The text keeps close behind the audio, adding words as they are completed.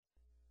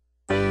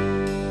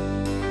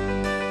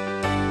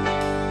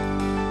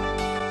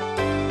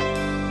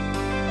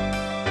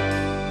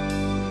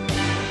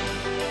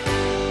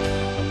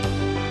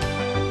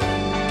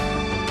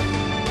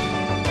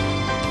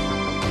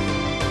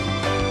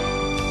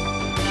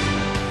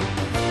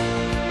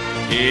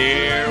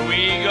Here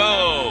we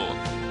go.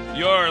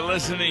 You're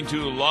listening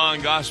to Law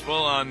and Gospel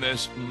on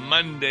this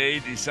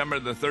Monday, December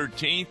the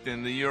 13th,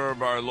 in the year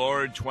of our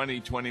Lord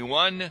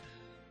 2021.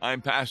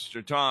 I'm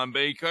Pastor Tom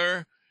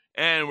Baker,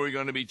 and we're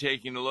going to be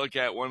taking a look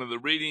at one of the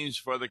readings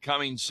for the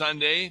coming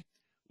Sunday,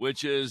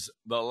 which is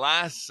the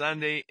last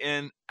Sunday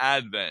in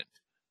Advent,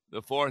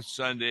 the fourth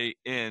Sunday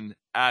in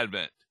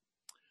Advent.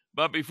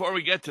 But before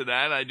we get to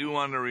that, I do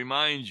want to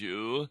remind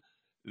you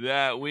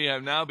that we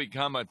have now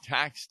become a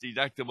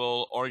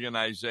tax-deductible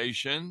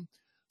organization,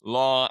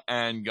 Law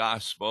and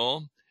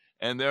Gospel,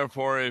 and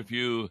therefore if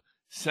you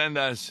send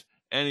us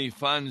any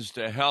funds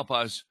to help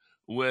us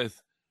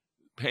with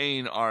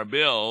paying our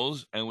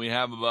bills, and we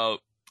have about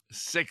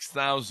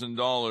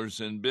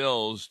 $6,000 in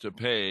bills to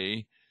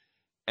pay,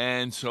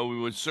 and so we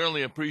would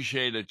certainly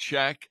appreciate a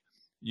check.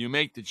 You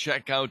make the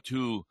check out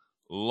to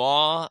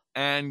Law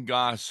and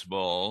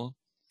Gospel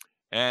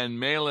and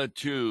mail it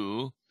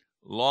to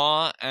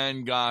Law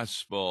and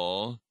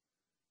Gospel,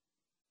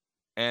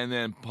 and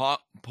then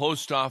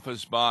Post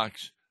Office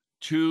Box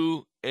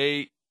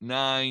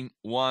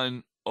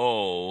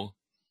 28910,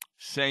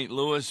 St.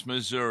 Louis,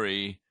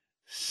 Missouri,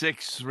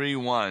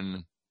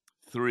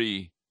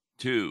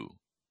 63132.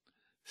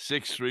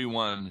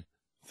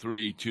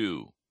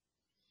 63132.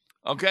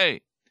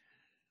 Okay,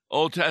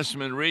 Old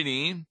Testament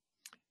reading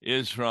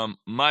is from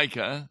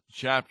Micah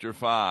chapter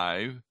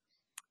 5.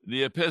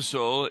 The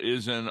epistle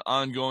is an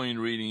ongoing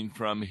reading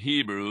from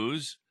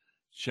Hebrews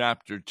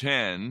chapter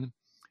 10,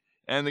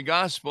 and the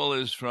gospel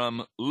is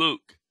from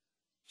Luke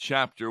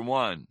chapter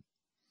 1.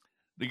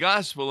 The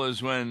gospel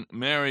is when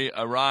Mary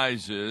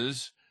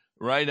arises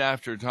right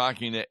after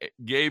talking to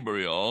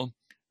Gabriel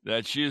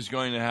that she is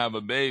going to have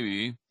a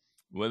baby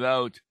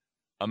without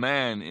a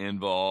man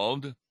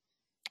involved.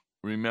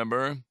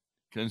 Remember,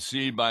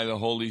 conceived by the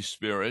Holy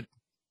Spirit,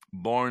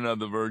 born of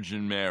the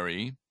Virgin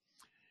Mary.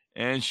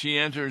 And she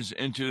enters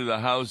into the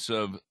house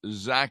of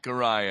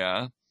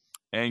Zachariah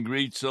and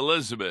greets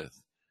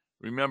Elizabeth.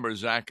 Remember,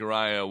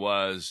 Zachariah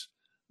was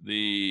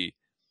the,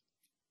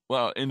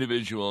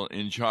 individual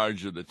in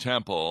charge of the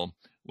temple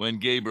when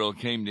Gabriel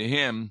came to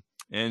him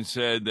and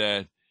said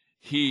that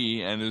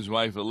he and his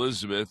wife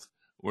Elizabeth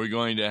were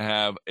going to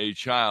have a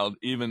child,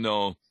 even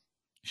though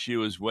she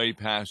was way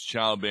past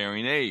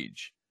childbearing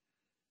age.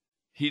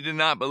 He did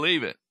not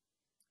believe it,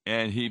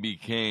 and he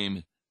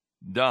became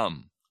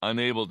dumb,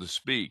 unable to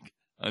speak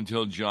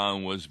until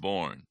John was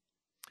born.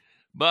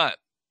 But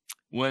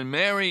when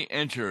Mary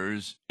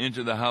enters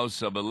into the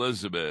house of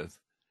Elizabeth,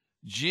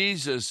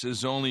 Jesus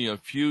is only a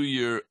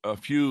few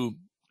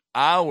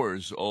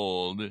hours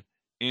old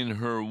in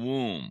her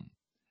womb,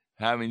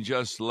 having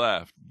just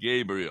left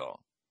Gabriel.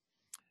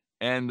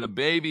 And the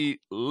baby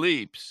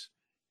leaps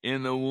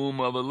in the womb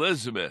of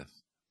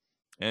Elizabeth,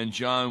 and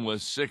John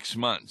was 6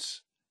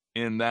 months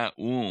in that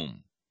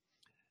womb.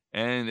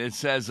 And it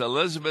says,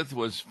 Elizabeth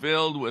was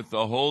filled with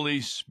the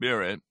Holy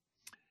Spirit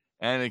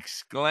and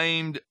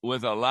exclaimed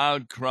with a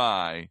loud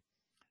cry,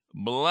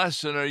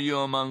 "Blessed are you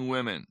among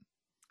women,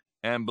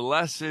 and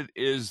blessed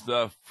is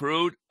the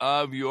fruit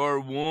of your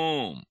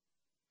womb.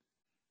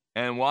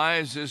 And why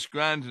is this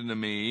granted to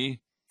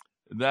me,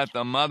 that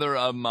the mother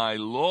of my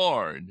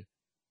Lord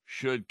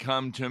should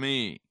come to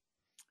me?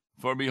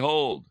 For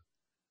behold,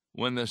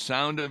 when the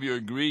sound of your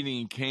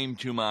greeting came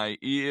to my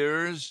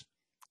ears,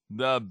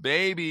 the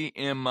baby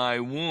in my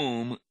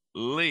womb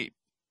leaped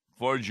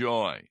for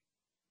joy.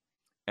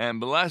 And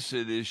blessed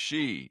is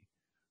she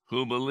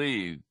who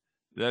believed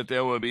that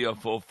there would be a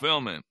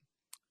fulfillment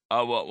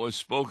of what was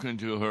spoken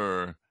to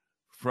her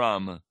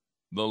from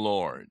the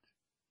Lord."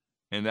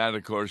 And that,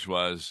 of course,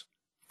 was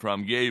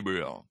from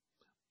Gabriel.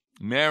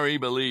 Mary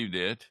believed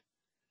it,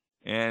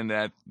 and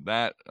at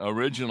that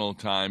original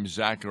time,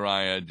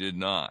 Zechariah did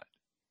not.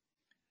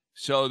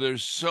 So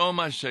there's so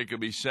much that could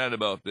be said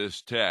about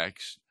this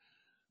text,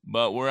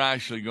 but we're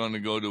actually going to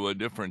go to a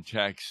different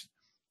text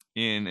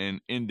in an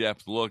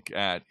in-depth look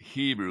at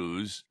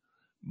Hebrews.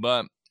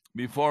 But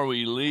before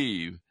we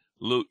leave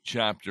Luke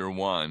chapter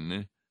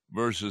 1,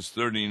 verses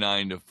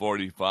 39 to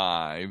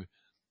 45,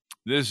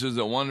 this is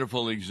a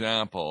wonderful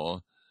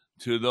example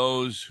to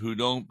those who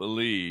don't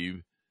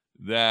believe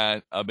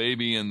that a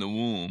baby in the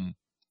womb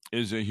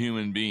is a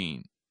human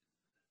being.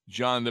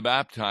 John the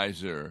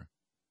Baptizer,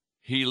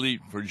 he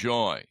leaped for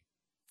joy.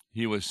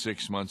 He was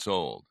 6 months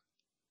old.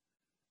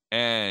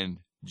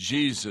 And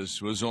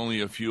Jesus was only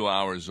a few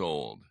hours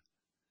old.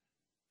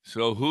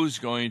 So who's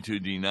going to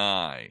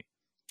deny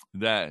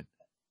that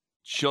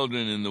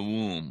children in the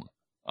womb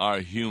are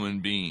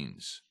human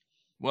beings?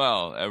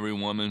 Well, every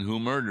woman who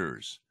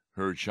murders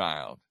her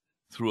child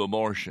through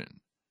abortion.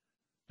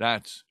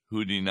 That's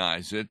who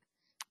denies it,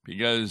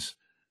 because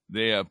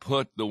they have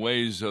put the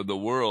ways of the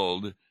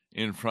world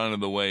in front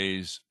of the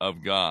ways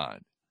of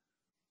God.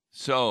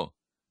 So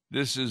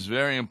this is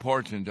very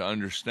important to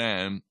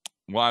understand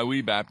why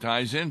we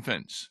baptize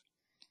infants,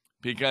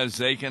 because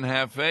they can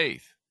have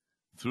faith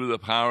through the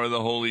power of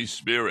the Holy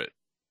Spirit.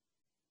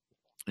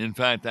 In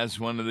fact, that's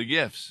one of the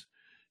gifts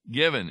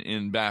given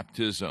in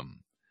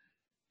baptism.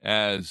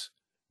 As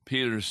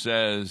Peter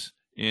says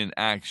in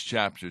Acts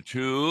chapter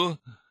 2.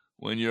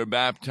 When you're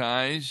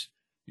baptized,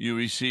 you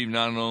receive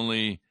not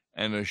only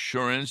an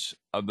assurance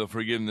of the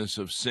forgiveness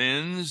of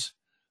sins,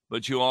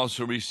 but you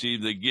also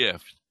receive the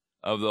gift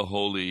of the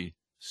Holy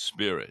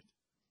Spirit.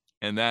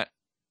 And that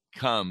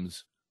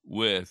comes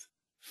with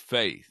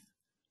faith,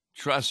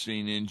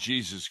 trusting in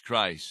Jesus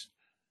Christ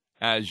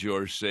as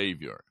your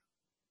Savior.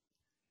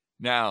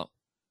 Now,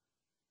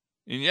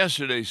 in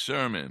yesterday's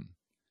sermon,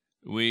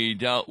 we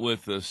dealt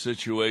with the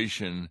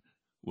situation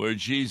where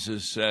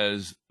Jesus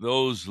says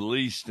those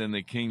least in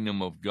the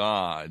kingdom of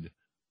God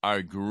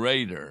are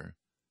greater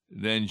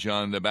than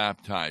John the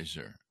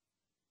Baptizer.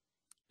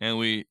 And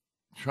we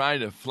try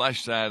to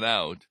flesh that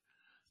out,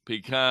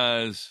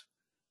 because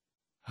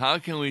how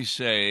can we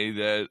say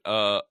that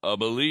a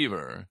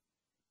believer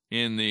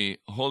in the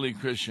Holy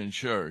Christian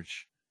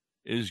Church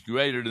is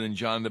greater than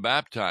John the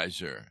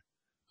Baptizer,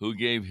 who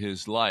gave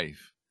his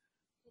life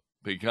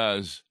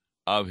because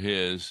of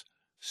his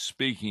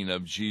speaking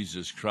of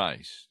Jesus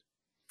Christ?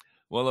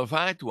 Well, the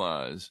fact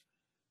was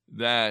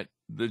that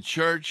the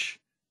church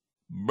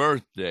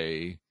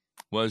birthday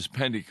was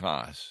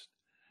Pentecost,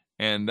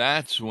 and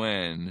that's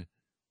when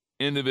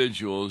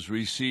individuals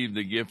received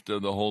the gift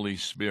of the Holy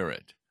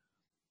Spirit.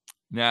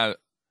 Now,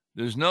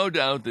 there's no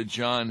doubt that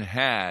John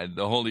had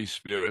the Holy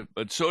Spirit,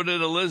 but so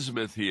did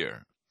Elizabeth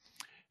here.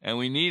 And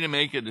we need to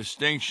make a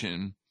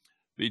distinction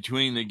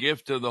between the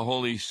gift of the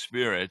Holy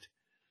Spirit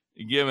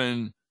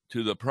given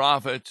to the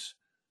prophets,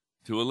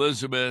 to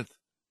Elizabeth,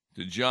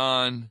 to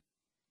John,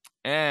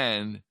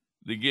 and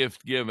the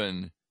gift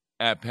given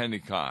at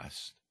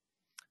Pentecost.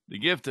 The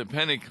gift of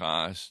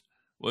Pentecost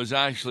was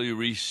actually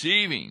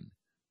receiving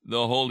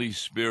the Holy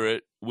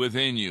Spirit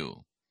within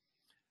you,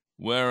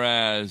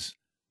 whereas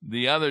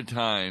the other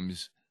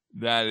times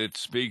that it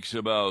speaks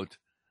about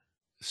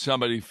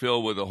somebody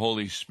filled with the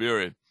Holy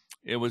Spirit,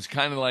 it was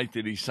kind of like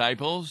the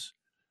disciples,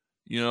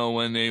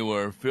 when they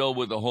were filled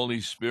with the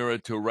Holy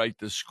Spirit to write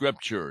the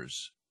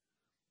scriptures.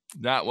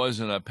 That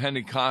wasn't a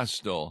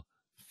Pentecostal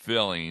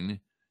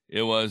filling.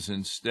 It was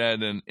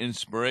instead an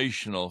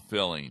inspirational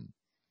filling.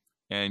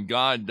 And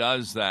God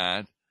does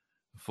that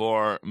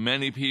for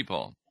many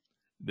people,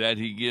 that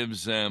he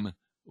gives them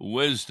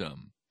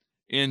wisdom,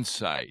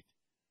 insight,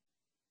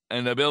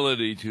 an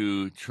ability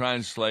to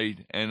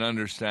translate and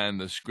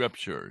understand the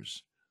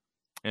scriptures.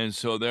 And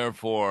so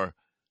therefore,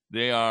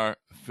 they are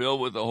filled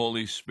with the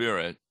Holy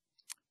Spirit,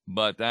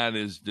 but that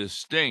is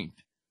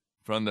distinct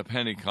from the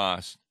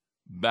Pentecost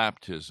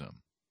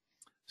baptism.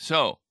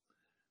 So,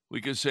 we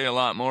could say a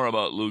lot more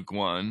about Luke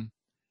 1,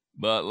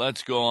 but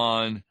let's go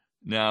on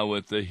now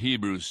with the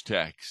Hebrews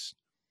text.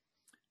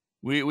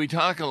 We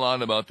talk a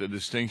lot about the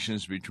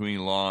distinctions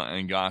between law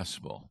and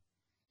gospel.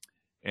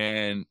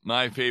 And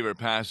my favorite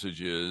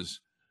passages,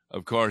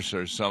 of course,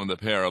 are some of the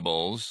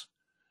parables.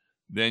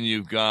 Then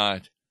you've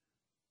got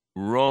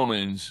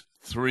Romans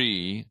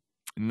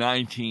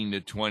 3:19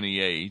 to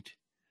 28,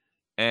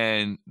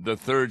 and the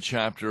 3rd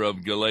chapter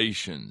of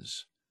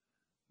Galatians.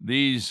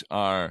 These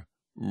are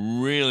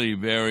really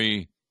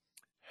very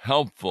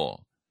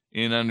helpful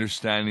in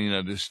understanding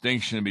a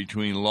distinction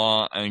between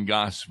law and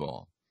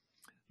gospel.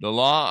 The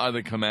law are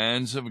the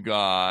commands of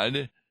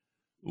God,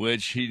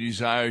 which he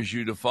desires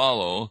you to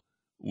follow,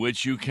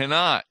 which you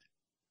cannot.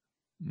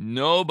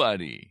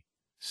 Nobody,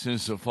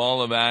 since the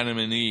fall of Adam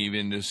and Eve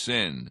into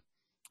sin,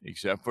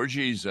 except for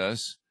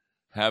Jesus,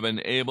 have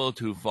been able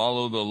to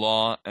follow the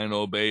law and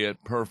obey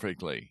it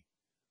perfectly.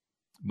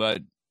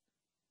 But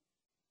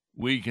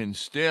we can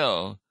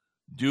still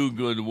do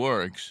good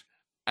works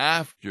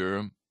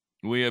after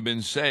we have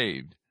been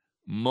saved,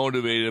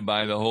 motivated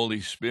by the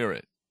Holy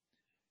Spirit.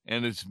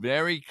 And it's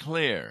very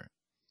clear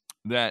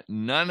that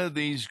none of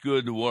these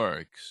good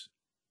works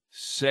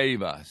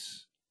save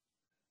us.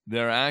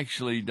 They're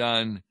actually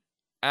done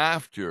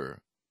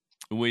after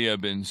we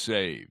have been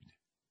saved.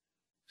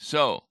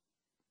 So,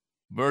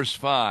 verse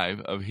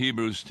 5 of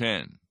Hebrews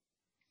 10.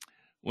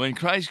 When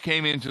Christ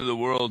came into the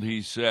world,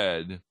 he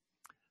said,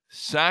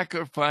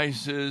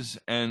 "Sacrifices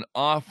and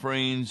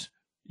offerings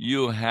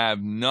you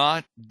have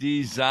not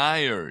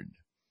desired,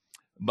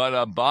 but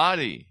a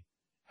body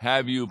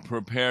have you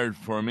prepared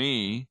for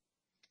me.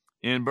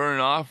 In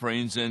burnt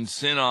offerings and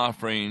sin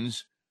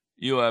offerings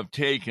you have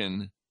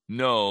taken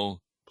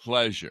no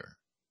pleasure."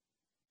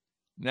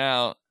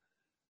 Now,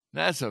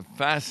 that's a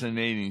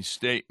fascinating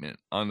statement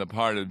on the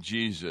part of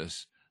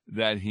Jesus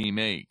that he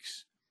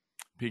makes,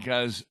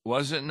 because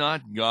was it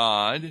not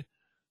God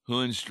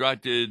who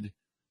instructed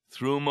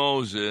through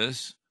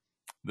Moses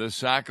the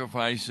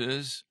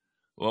sacrifices,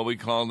 what we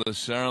call the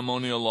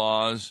ceremonial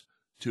laws,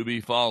 to be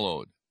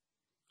followed?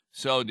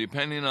 So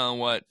depending on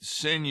what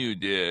sin you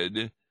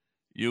did,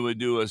 you would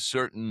do a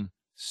certain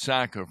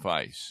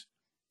sacrifice.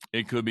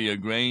 It could be a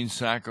grain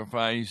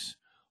sacrifice,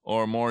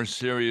 or more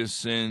serious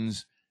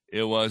sins,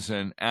 it was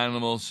an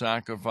animal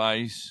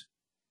sacrifice.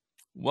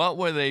 What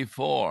were they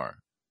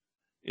for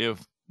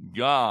if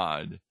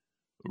God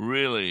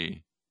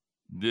really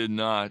did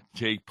not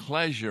take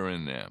pleasure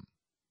in them?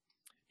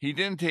 He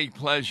didn't take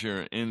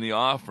pleasure in the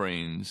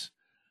offerings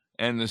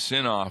and the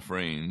sin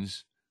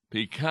offerings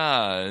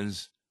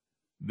because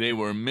they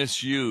were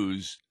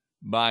misused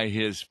by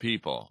his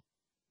people.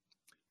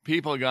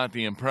 People got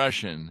the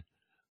impression,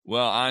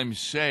 well, I'm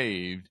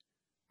saved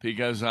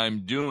because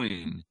I'm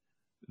doing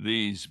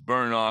these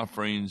burnt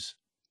offerings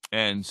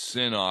and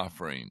sin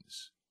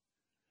offerings.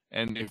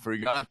 And they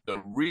forgot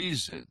the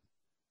reason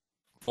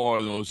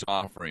for those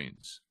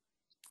offerings.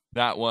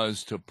 That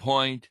was to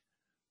point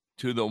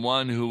to the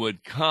one who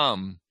would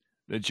come,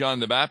 that John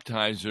the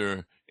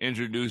Baptizer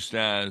introduced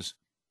as,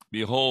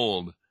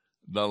 "Behold,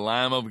 the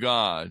Lamb of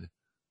God,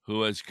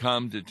 who has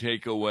come to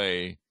take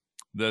away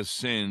the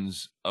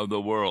sins of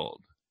the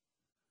world."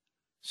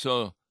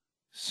 So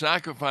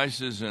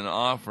sacrifices and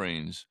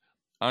offerings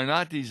are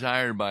not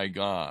desired by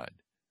God.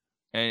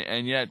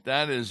 And yet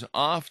that is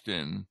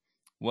often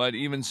what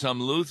even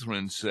some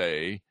Lutherans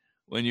say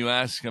when you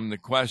ask them the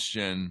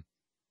question,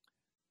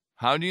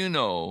 how do you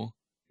know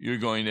you're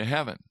going to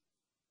heaven?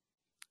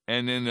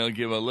 And then they'll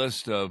give a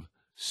list of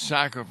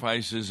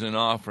sacrifices and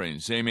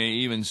offerings. They may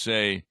even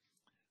say,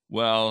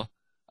 well,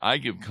 I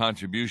give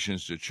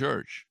contributions to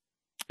church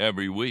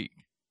every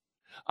week.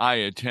 I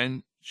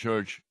attend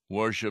church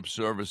worship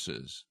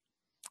services.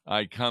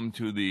 I come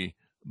to the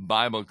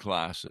Bible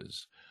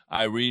classes.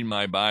 I read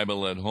my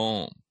Bible at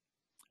home.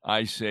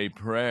 I say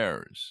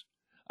prayers.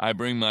 I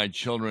bring my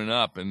children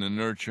up in the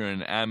nurture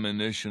and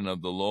admonition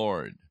of the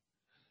Lord.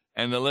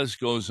 And the list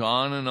goes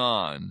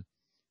on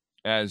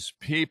as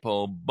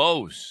people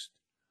boast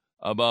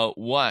about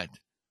what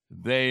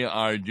they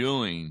are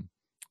doing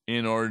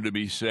in order to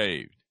be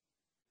saved.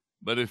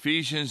 But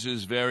Ephesians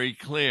is very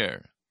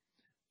clear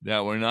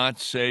that we're not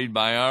saved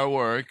by our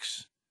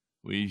works.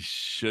 We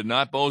should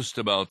not boast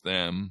about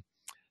them.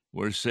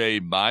 We're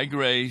saved by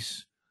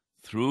grace,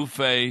 through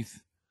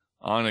faith,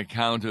 on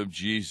account of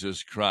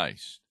Jesus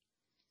Christ.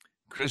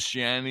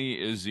 Christianity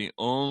is the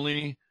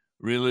only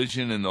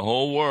religion in the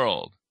whole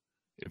world,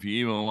 if you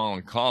even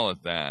want to call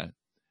it that,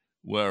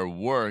 where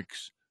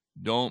works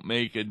don't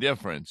make a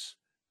difference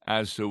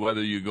as to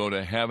whether you go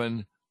to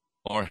heaven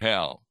or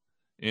hell.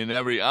 In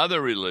every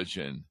other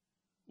religion,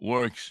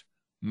 works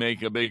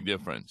make a big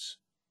difference,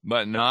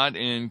 but not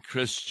in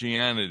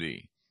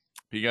Christianity,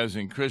 because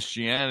in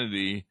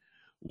Christianity,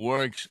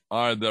 works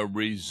are the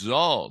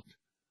result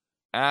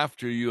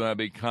after you have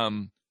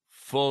become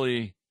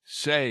fully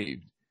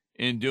saved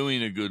in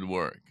doing a good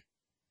work.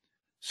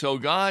 So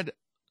God,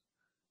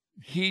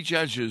 he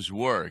judges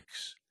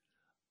works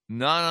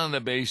not on the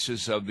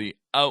basis of the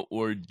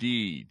outward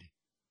deed,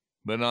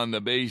 but on the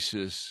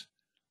basis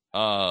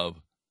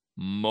of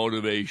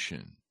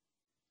motivation.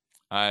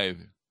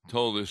 I've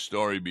told this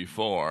story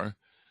before.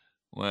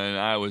 When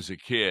I was a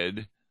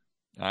kid,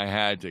 I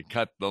had to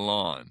cut the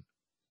lawn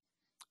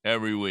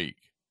every week.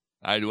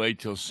 I'd wait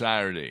till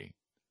Saturday,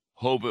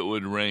 hope it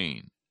would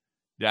rain.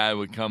 Dad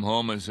would come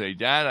home and say,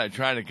 "Dad, I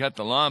tried to cut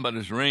the lawn, but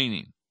it's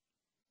raining."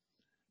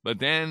 But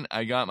then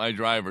I got my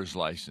driver's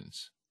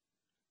license.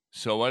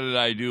 So what did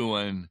I do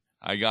when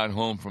I got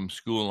home from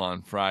school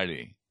on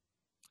Friday?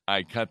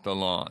 I cut the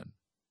lawn.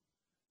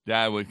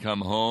 Dad would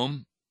come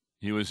home.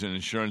 He was an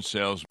insurance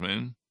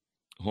salesman,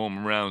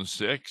 home around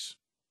 6.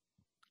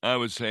 I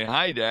would say,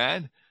 "Hi,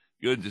 Dad.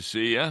 Good to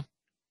see you.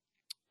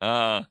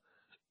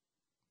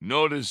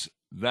 Notice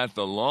that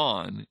the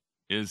lawn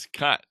is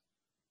cut."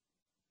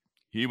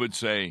 He would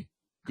say,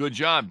 "Good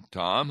job,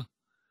 Tom."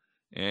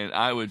 And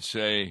I would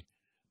say,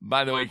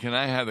 "By the way, can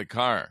I have the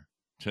car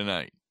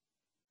tonight?"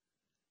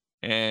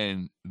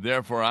 And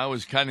therefore, I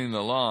was cutting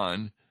the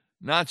lawn,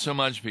 not so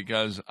much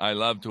because I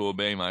love to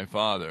obey my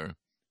father,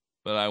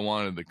 but I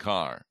wanted the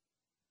car.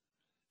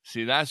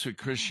 See, that's what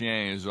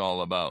Christianity is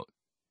all about.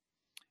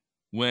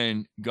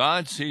 When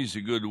God sees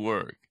a good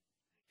work,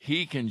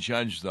 he can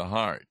judge the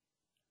heart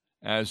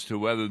as to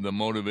whether the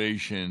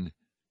motivation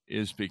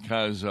is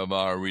because of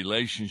our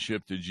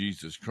relationship to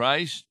Jesus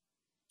Christ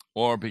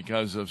or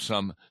because of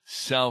some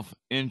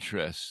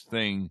self-interest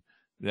thing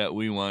that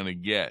we want to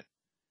get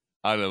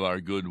out of our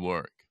good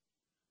work.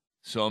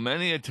 So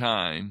many a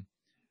time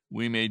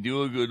we may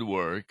do a good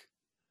work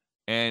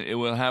and it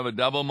will have a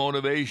double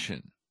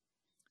motivation.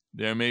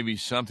 There may be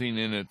something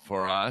in it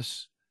for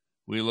us.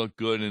 We look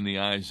good in the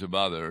eyes of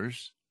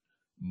others,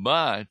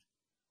 but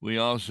we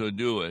also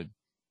do it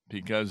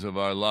because of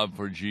our love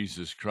for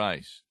Jesus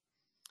Christ.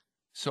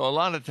 So a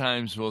lot of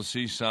times we'll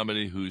see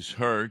somebody who's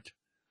hurt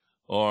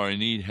or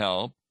need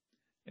help,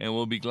 and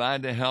we'll be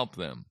glad to help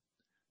them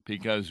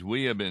because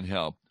we have been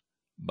helped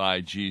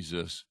by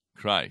Jesus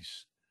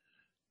Christ.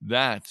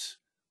 That's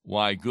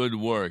why good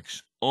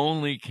works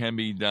only can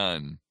be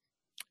done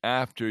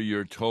after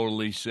you're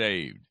totally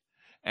saved.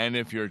 And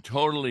if you're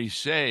totally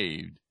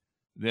saved,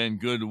 then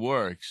good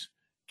works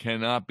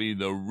cannot be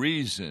the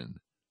reason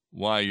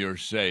why you're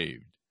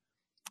saved.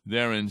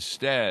 They're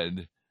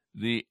instead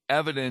the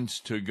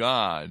evidence to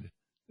God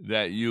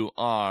that you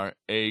are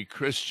a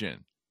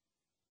Christian.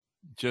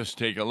 Just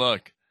take a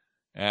look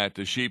at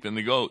the sheep and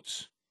the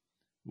goats,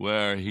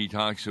 where he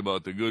talks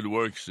about the good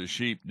works the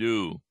sheep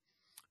do.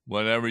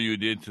 Whatever you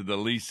did to the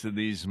least of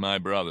these, my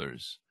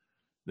brothers,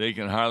 they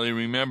can hardly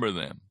remember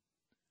them,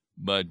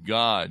 but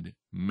God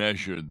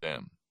measured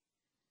them.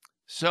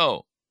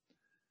 So,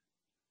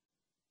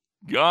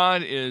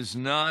 God is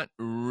not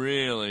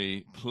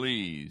really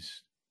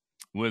pleased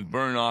with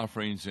burnt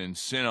offerings and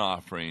sin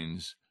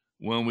offerings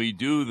when we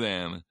do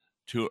them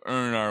to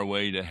earn our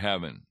way to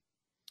heaven.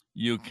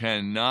 You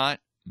cannot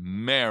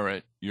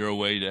merit your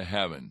way to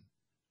heaven.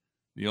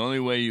 The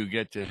only way you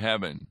get to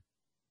heaven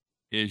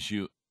is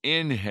you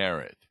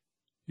inherit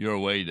your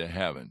way to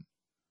heaven.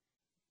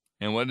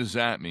 And what does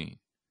that mean?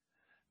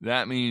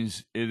 That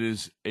means it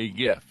is a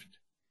gift.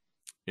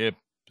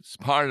 It's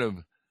part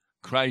of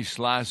Christ's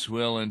last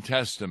will and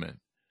testament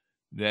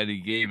that he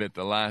gave at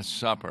the Last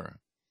Supper.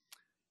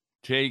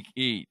 Take,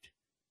 eat,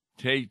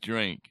 take,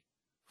 drink,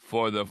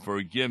 for the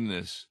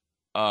forgiveness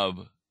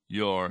of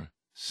your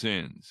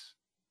sins.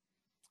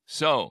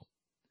 So,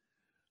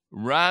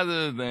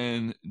 rather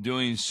than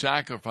doing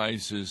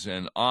sacrifices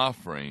and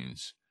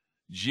offerings,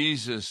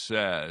 Jesus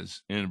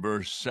says in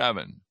verse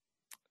 7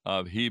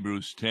 of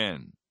Hebrews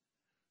 10,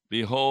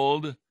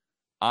 "Behold,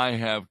 I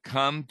have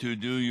come to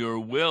do your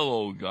will,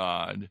 O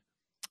God,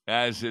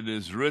 as it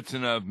is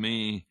written of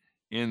me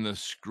in the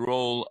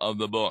scroll of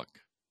the book."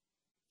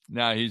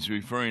 Now, he's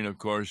referring, of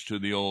course, to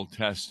the Old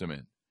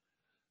Testament.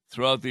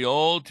 Throughout the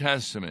Old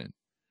Testament,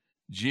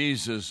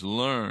 Jesus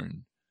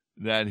learned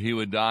that he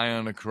would die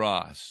on a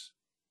cross.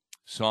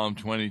 Psalm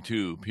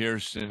 22,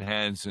 pierced in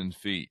hands and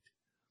feet.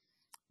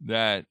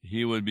 That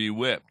he would be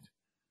whipped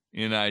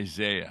in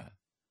Isaiah.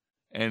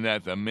 And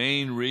that the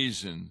main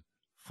reason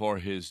for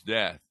his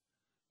death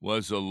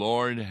was the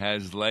Lord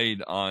has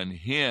laid on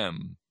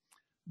him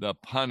the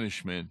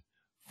punishment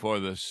for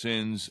the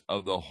sins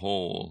of the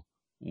whole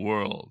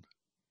world.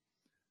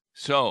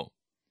 So,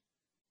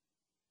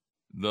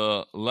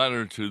 the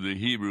letter to the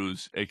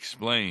Hebrews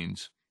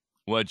explains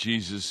what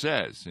Jesus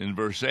says in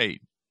verse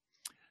 8.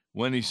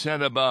 When he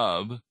said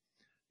above,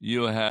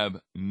 "You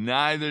have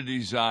neither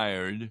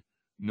desired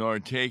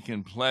nor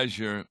taken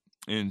pleasure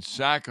in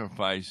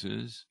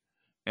sacrifices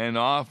and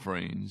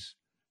offerings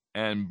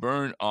and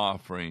burnt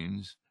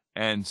offerings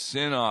and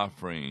sin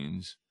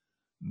offerings,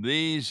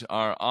 these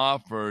are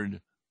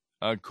offered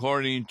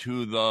according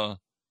to the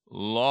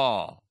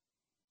law."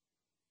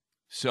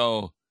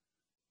 So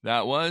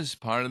that was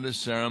part of the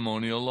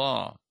ceremonial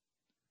law,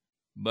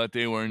 but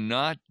they were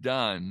not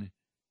done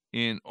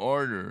in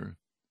order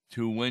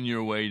to win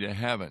your way to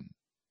heaven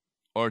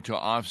or to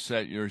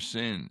offset your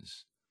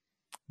sins.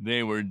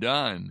 They were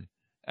done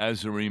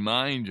as a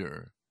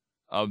reminder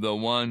of the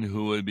one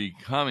who would be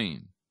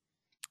coming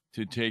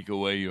to take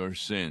away your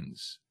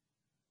sins,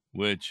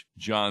 which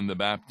John the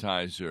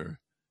Baptizer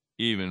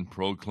even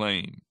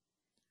proclaimed.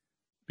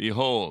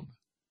 "Behold,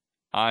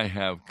 I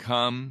have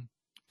come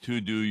to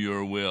do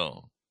your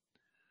will."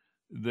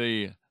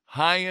 The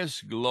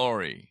highest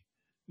glory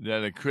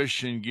that a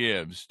Christian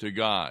gives to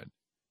God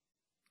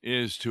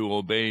is to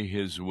obey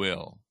his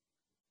will.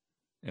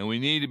 And we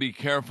need to be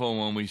careful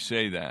when we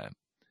say that,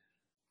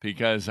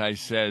 because I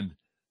said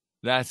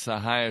that's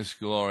the highest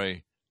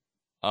glory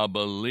a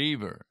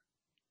believer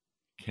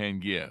can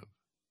give.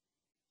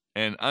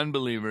 An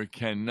unbeliever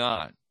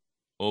cannot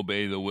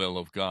obey the will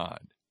of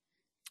God,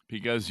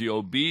 because the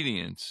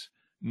obedience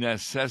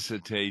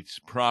necessitates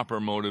proper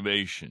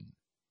motivation.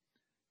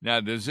 Now,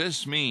 does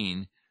this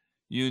mean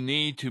you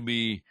need to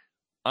be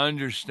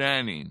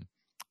understanding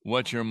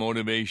what your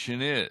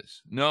motivation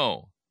is?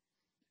 No.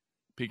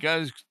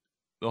 Because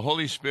the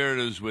Holy Spirit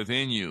is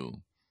within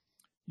you,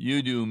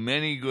 you do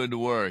many good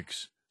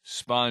works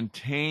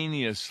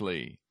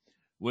spontaneously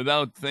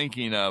without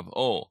thinking of,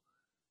 "Oh,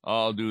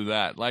 I'll do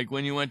that." Like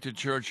when you went to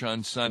church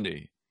on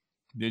Sunday,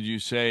 did you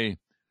say,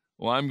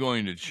 "Well, I'm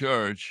going to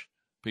church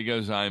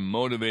because I'm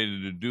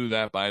motivated to do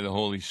that by the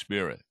Holy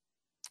Spirit"?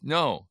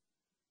 No.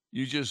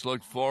 You just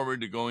look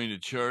forward to going to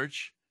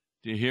church,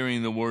 to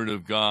hearing the Word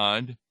of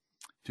God,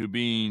 to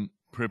being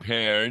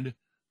prepared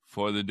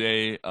for the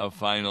day of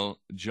final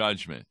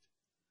judgment.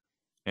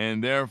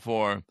 And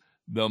therefore,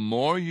 the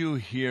more you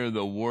hear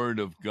the Word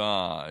of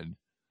God,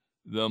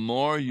 the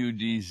more you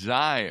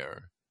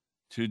desire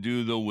to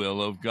do the will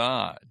of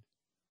God.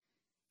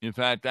 In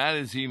fact, that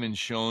is even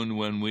shown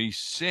when we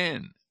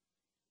sin.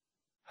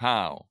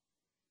 How?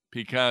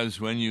 Because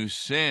when you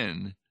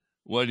sin,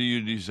 what do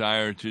you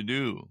desire to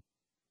do?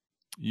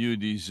 You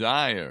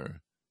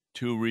desire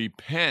to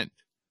repent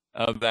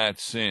of that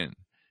sin.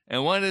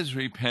 And what is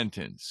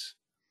repentance?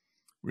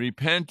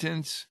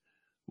 Repentance,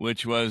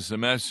 which was the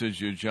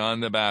message of John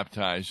the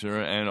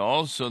Baptizer and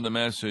also the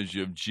message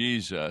of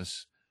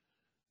Jesus,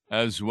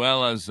 as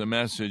well as the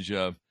message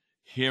of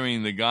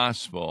hearing the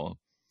gospel,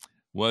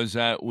 was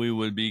that we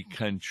would be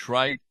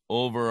contrite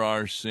over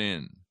our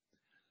sin.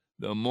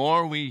 The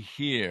more we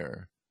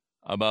hear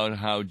about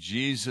how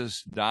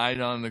Jesus died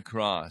on the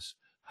cross,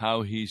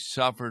 how he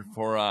suffered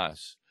for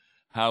us,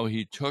 how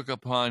he took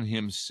upon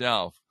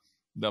himself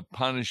the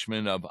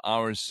punishment of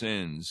our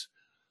sins,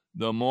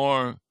 the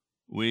more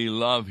we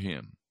love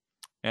him,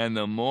 and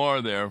the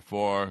more,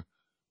 therefore,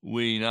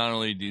 we not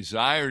only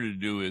desire to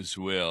do his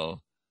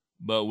will,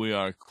 but we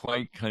are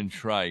quite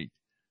contrite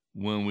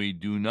when we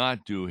do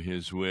not do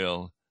his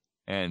will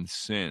and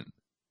sin.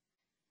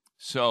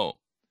 So,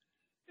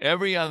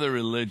 Every other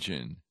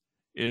religion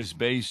is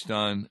based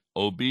on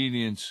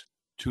obedience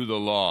to the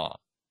law.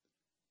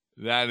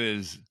 That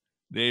is,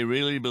 they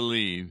really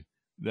believe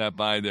that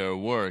by their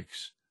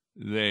works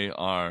they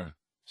are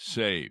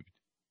saved.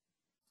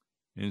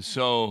 And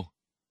so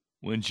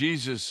when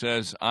Jesus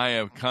says, I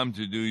have come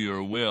to do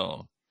your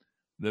will,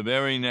 the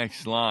very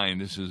next line,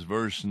 this is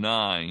verse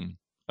 9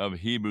 of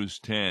Hebrews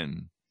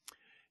 10,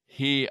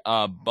 he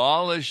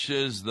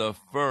abolishes the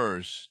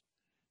first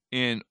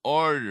in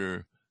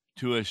order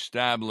to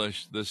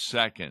establish the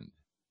second.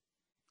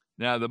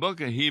 Now, the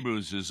book of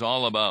Hebrews is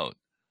all about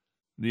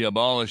the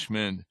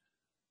abolishment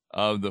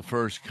of the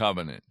first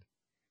covenant.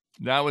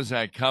 That was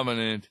that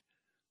covenant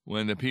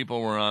when the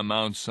people were on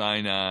Mount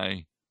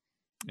Sinai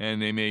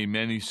and they made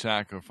many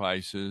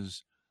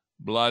sacrifices.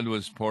 Blood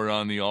was poured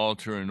on the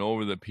altar and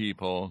over the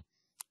people,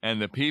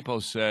 and the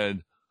people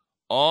said,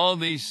 all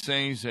these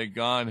things that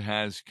God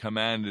has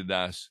commanded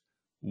us,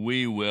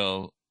 we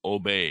will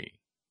obey.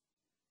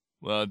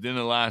 Well, it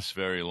didn't last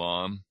very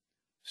long.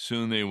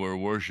 Soon they were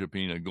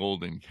worshiping a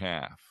golden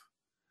calf.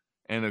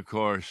 And of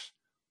course,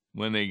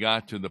 when they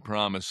got to the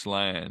promised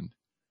land,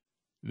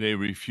 they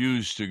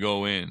refused to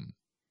go in.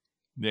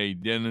 They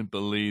didn't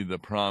believe the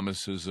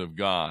promises of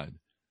God,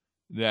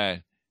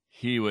 that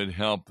he would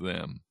help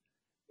them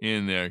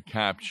in their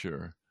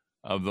capture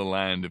of the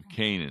land of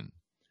Canaan.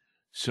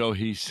 So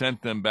he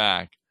sent them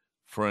back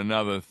for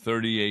another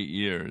 38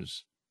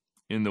 years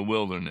in the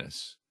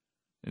wilderness.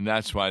 And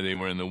that's why they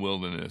were in the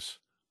wilderness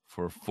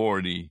for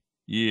 40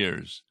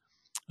 years,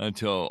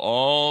 until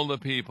all the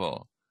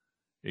people,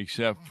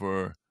 except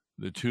for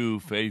the 2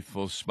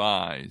 faithful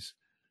spies,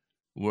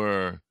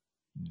 were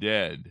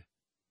dead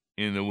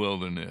in the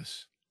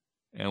wilderness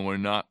and were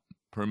not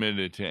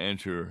permitted to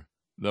enter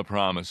the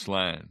promised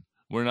land.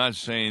 We're not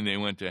saying they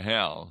went to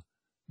hell.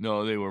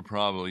 No, they were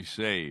probably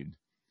saved.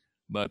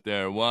 But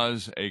there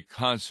was a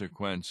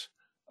consequence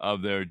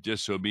of their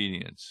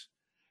disobedience,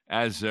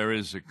 as there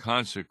is a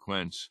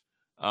consequence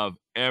of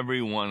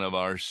every one of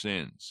our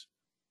sins.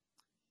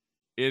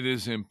 It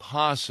is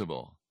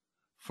impossible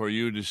for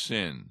you to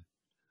sin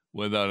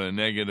without a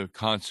negative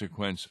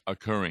consequence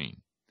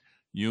occurring.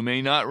 You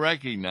may not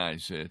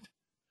recognize it,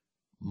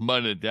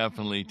 but it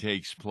definitely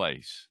takes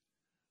place.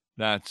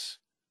 That's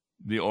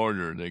the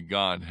order that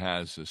God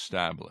has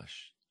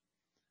established.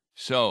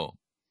 So,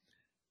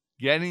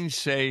 getting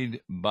saved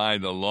by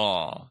the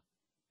law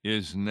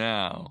is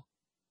now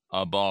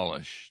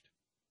abolished.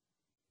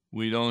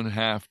 We don't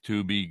have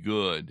to be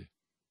good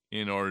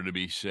in order to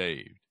be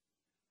saved.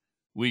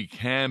 We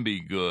can be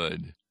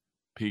good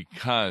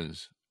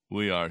because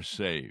we are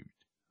saved.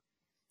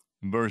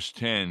 Verse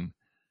 10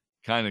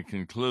 kind of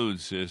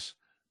concludes this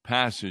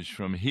passage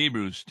from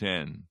Hebrews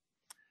 10.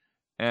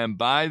 And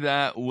by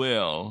that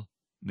will,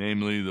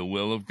 namely the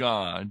will of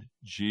God,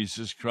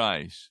 Jesus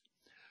Christ,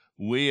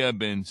 we have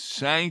been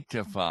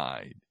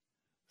sanctified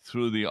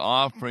through the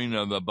offering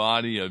of the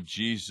body of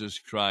Jesus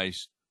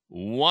Christ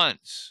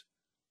once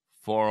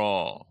for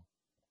all.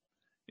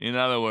 In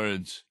other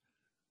words,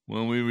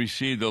 when we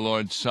receive the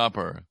Lord's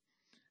Supper,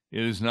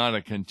 it is not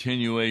a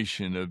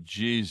continuation of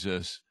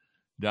Jesus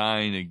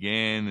dying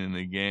again and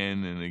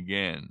again and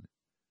again.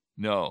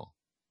 No,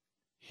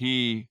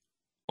 he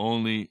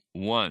only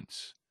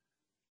once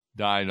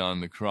died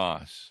on the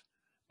cross,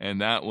 and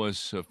that was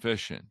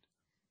sufficient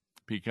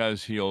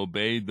because he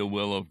obeyed the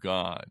will of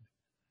God.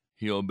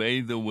 He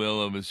obeyed the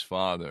will of his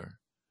Father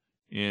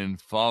in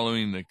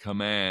following the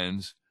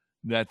commands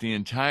that the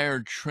entire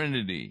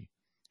Trinity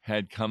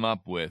had come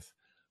up with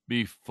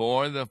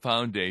before the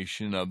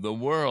foundation of the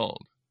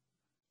world.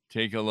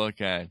 Take a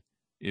look at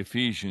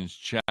Ephesians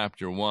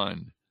chapter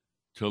 1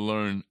 to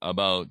learn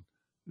about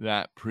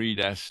that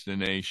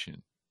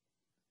predestination.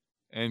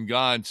 And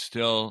God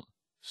still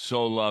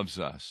so loves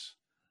us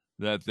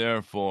that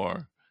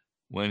therefore,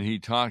 when he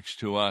talks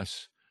to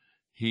us,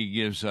 he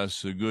gives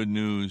us the good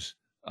news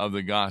of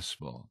the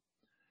gospel.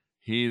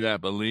 He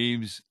that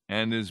believes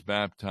and is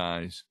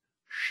baptized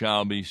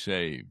shall be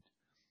saved.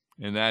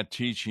 And that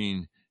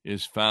teaching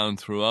is found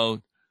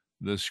throughout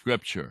the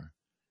scripture.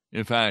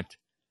 In fact,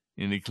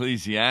 in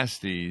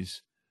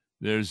Ecclesiastes,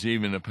 there's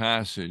even a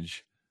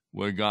passage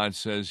where God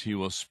says he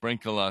will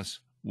sprinkle us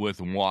with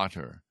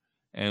water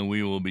and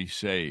we will be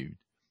saved.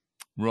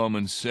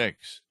 Romans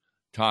 6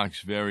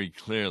 talks very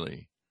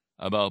clearly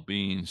about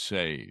being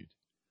saved.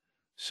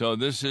 So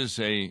this is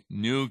a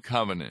new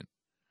covenant.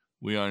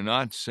 We are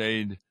not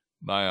saved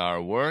by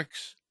our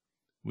works.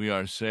 We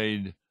are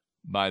saved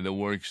by the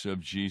works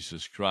of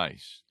Jesus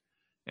Christ.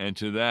 And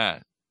to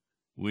that,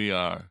 we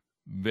are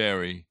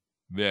very,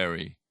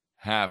 very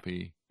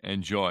happy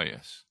and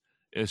joyous,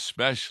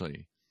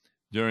 especially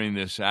during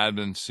this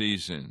Advent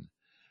season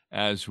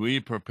as we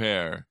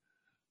prepare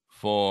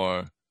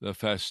for the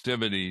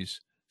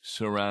festivities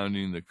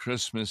surrounding the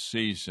Christmas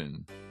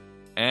season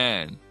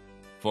and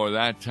for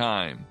that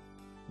time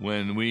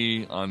when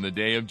we, on the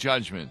day of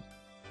judgment,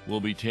 will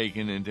be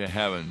taken into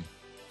heaven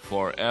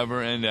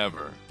forever and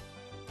ever,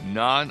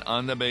 not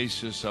on the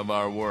basis of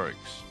our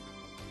works,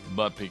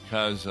 but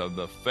because of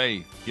the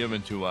faith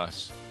given to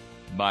us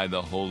by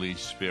the Holy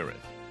Spirit.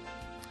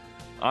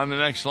 On the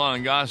next Law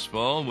and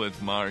Gospel with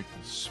Mark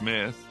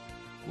Smith,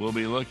 we'll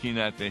be looking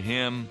at the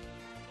hymn,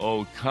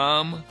 O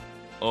come,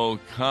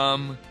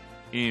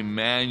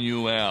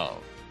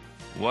 Emmanuel.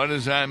 What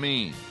does that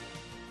mean?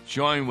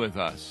 Join with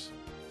us.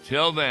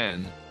 Till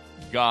then,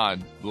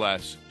 God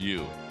bless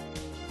you.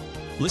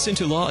 Listen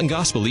to Law and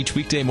Gospel each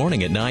weekday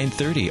morning at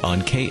 9:30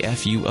 on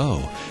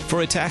KFUO.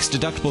 For a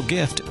tax-deductible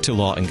gift to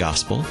Law and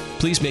Gospel,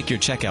 please make your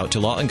check out to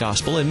Law and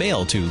Gospel and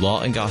mail to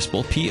Law and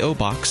Gospel, P.O.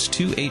 Box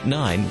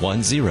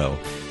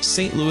 28910,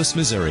 St. Louis,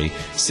 Missouri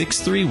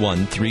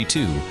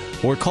 63132,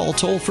 or call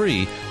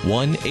toll-free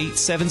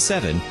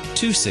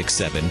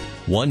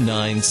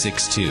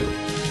 1-877-267-1962.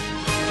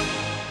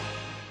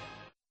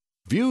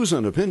 Views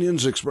and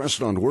opinions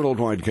expressed on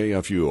Worldwide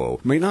KFUO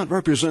may not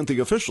represent the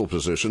official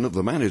position of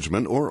the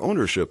management or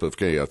ownership of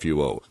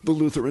KFUO, the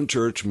Lutheran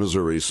Church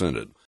Missouri Synod.